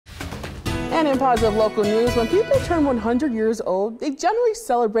And in positive local news, when people turn 100 years old, they generally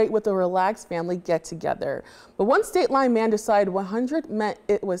celebrate with a relaxed family get-together. But one state line man decided 100 meant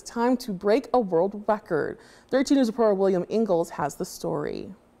it was time to break a world record. 13 News reporter William Ingalls has the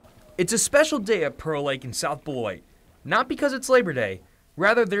story. It's a special day at Pearl Lake in South Beloit. Not because it's Labor Day,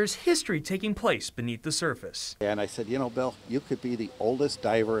 rather there's history taking place beneath the surface. And I said, you know, Bill, you could be the oldest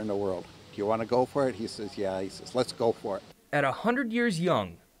diver in the world. Do you want to go for it? He says, yeah. He says, let's go for it. At 100 years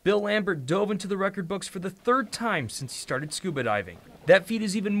young, Bill Lambert dove into the record books for the third time since he started scuba diving. That feat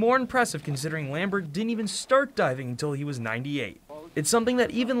is even more impressive considering Lambert didn't even start diving until he was 98. It's something that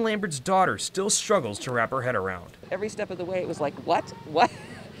even Lambert's daughter still struggles to wrap her head around. Every step of the way it was like, what? And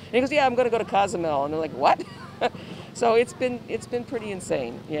he goes, yeah, I'm going to go to Cozumel. And they're like, what? So it's been pretty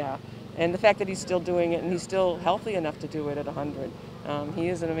insane, yeah. And the fact that he's still doing it and he's still healthy enough to do it at 100. He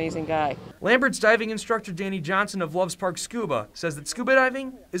is an amazing guy. Lambert's diving instructor, Danny Johnson of Loves Park Scuba, says that scuba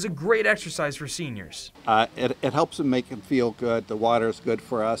diving is a great exercise for seniors. It helps them make them feel good. The water is good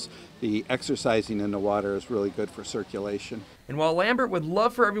for us. The exercising in the water is really good for circulation. And while Lambert would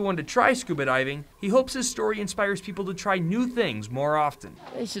love for everyone to try scuba diving, he hopes his story inspires people to try new things more often.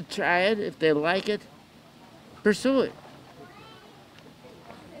 They should try it. If they like it, pursue it.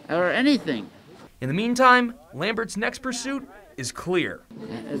 Or anything. In the meantime, Lambert's next pursuit is clear.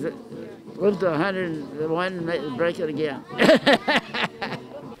 Live to 101 and break it again.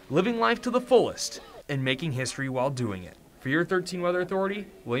 Living life to the fullest and making history while doing it. For your 13 Weather Authority,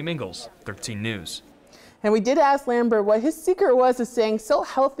 William Ingalls, 13 News. And we did ask Lambert what his secret was to staying so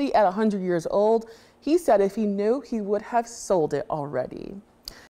healthy at 100 years old. He said if he knew, he would have sold it already.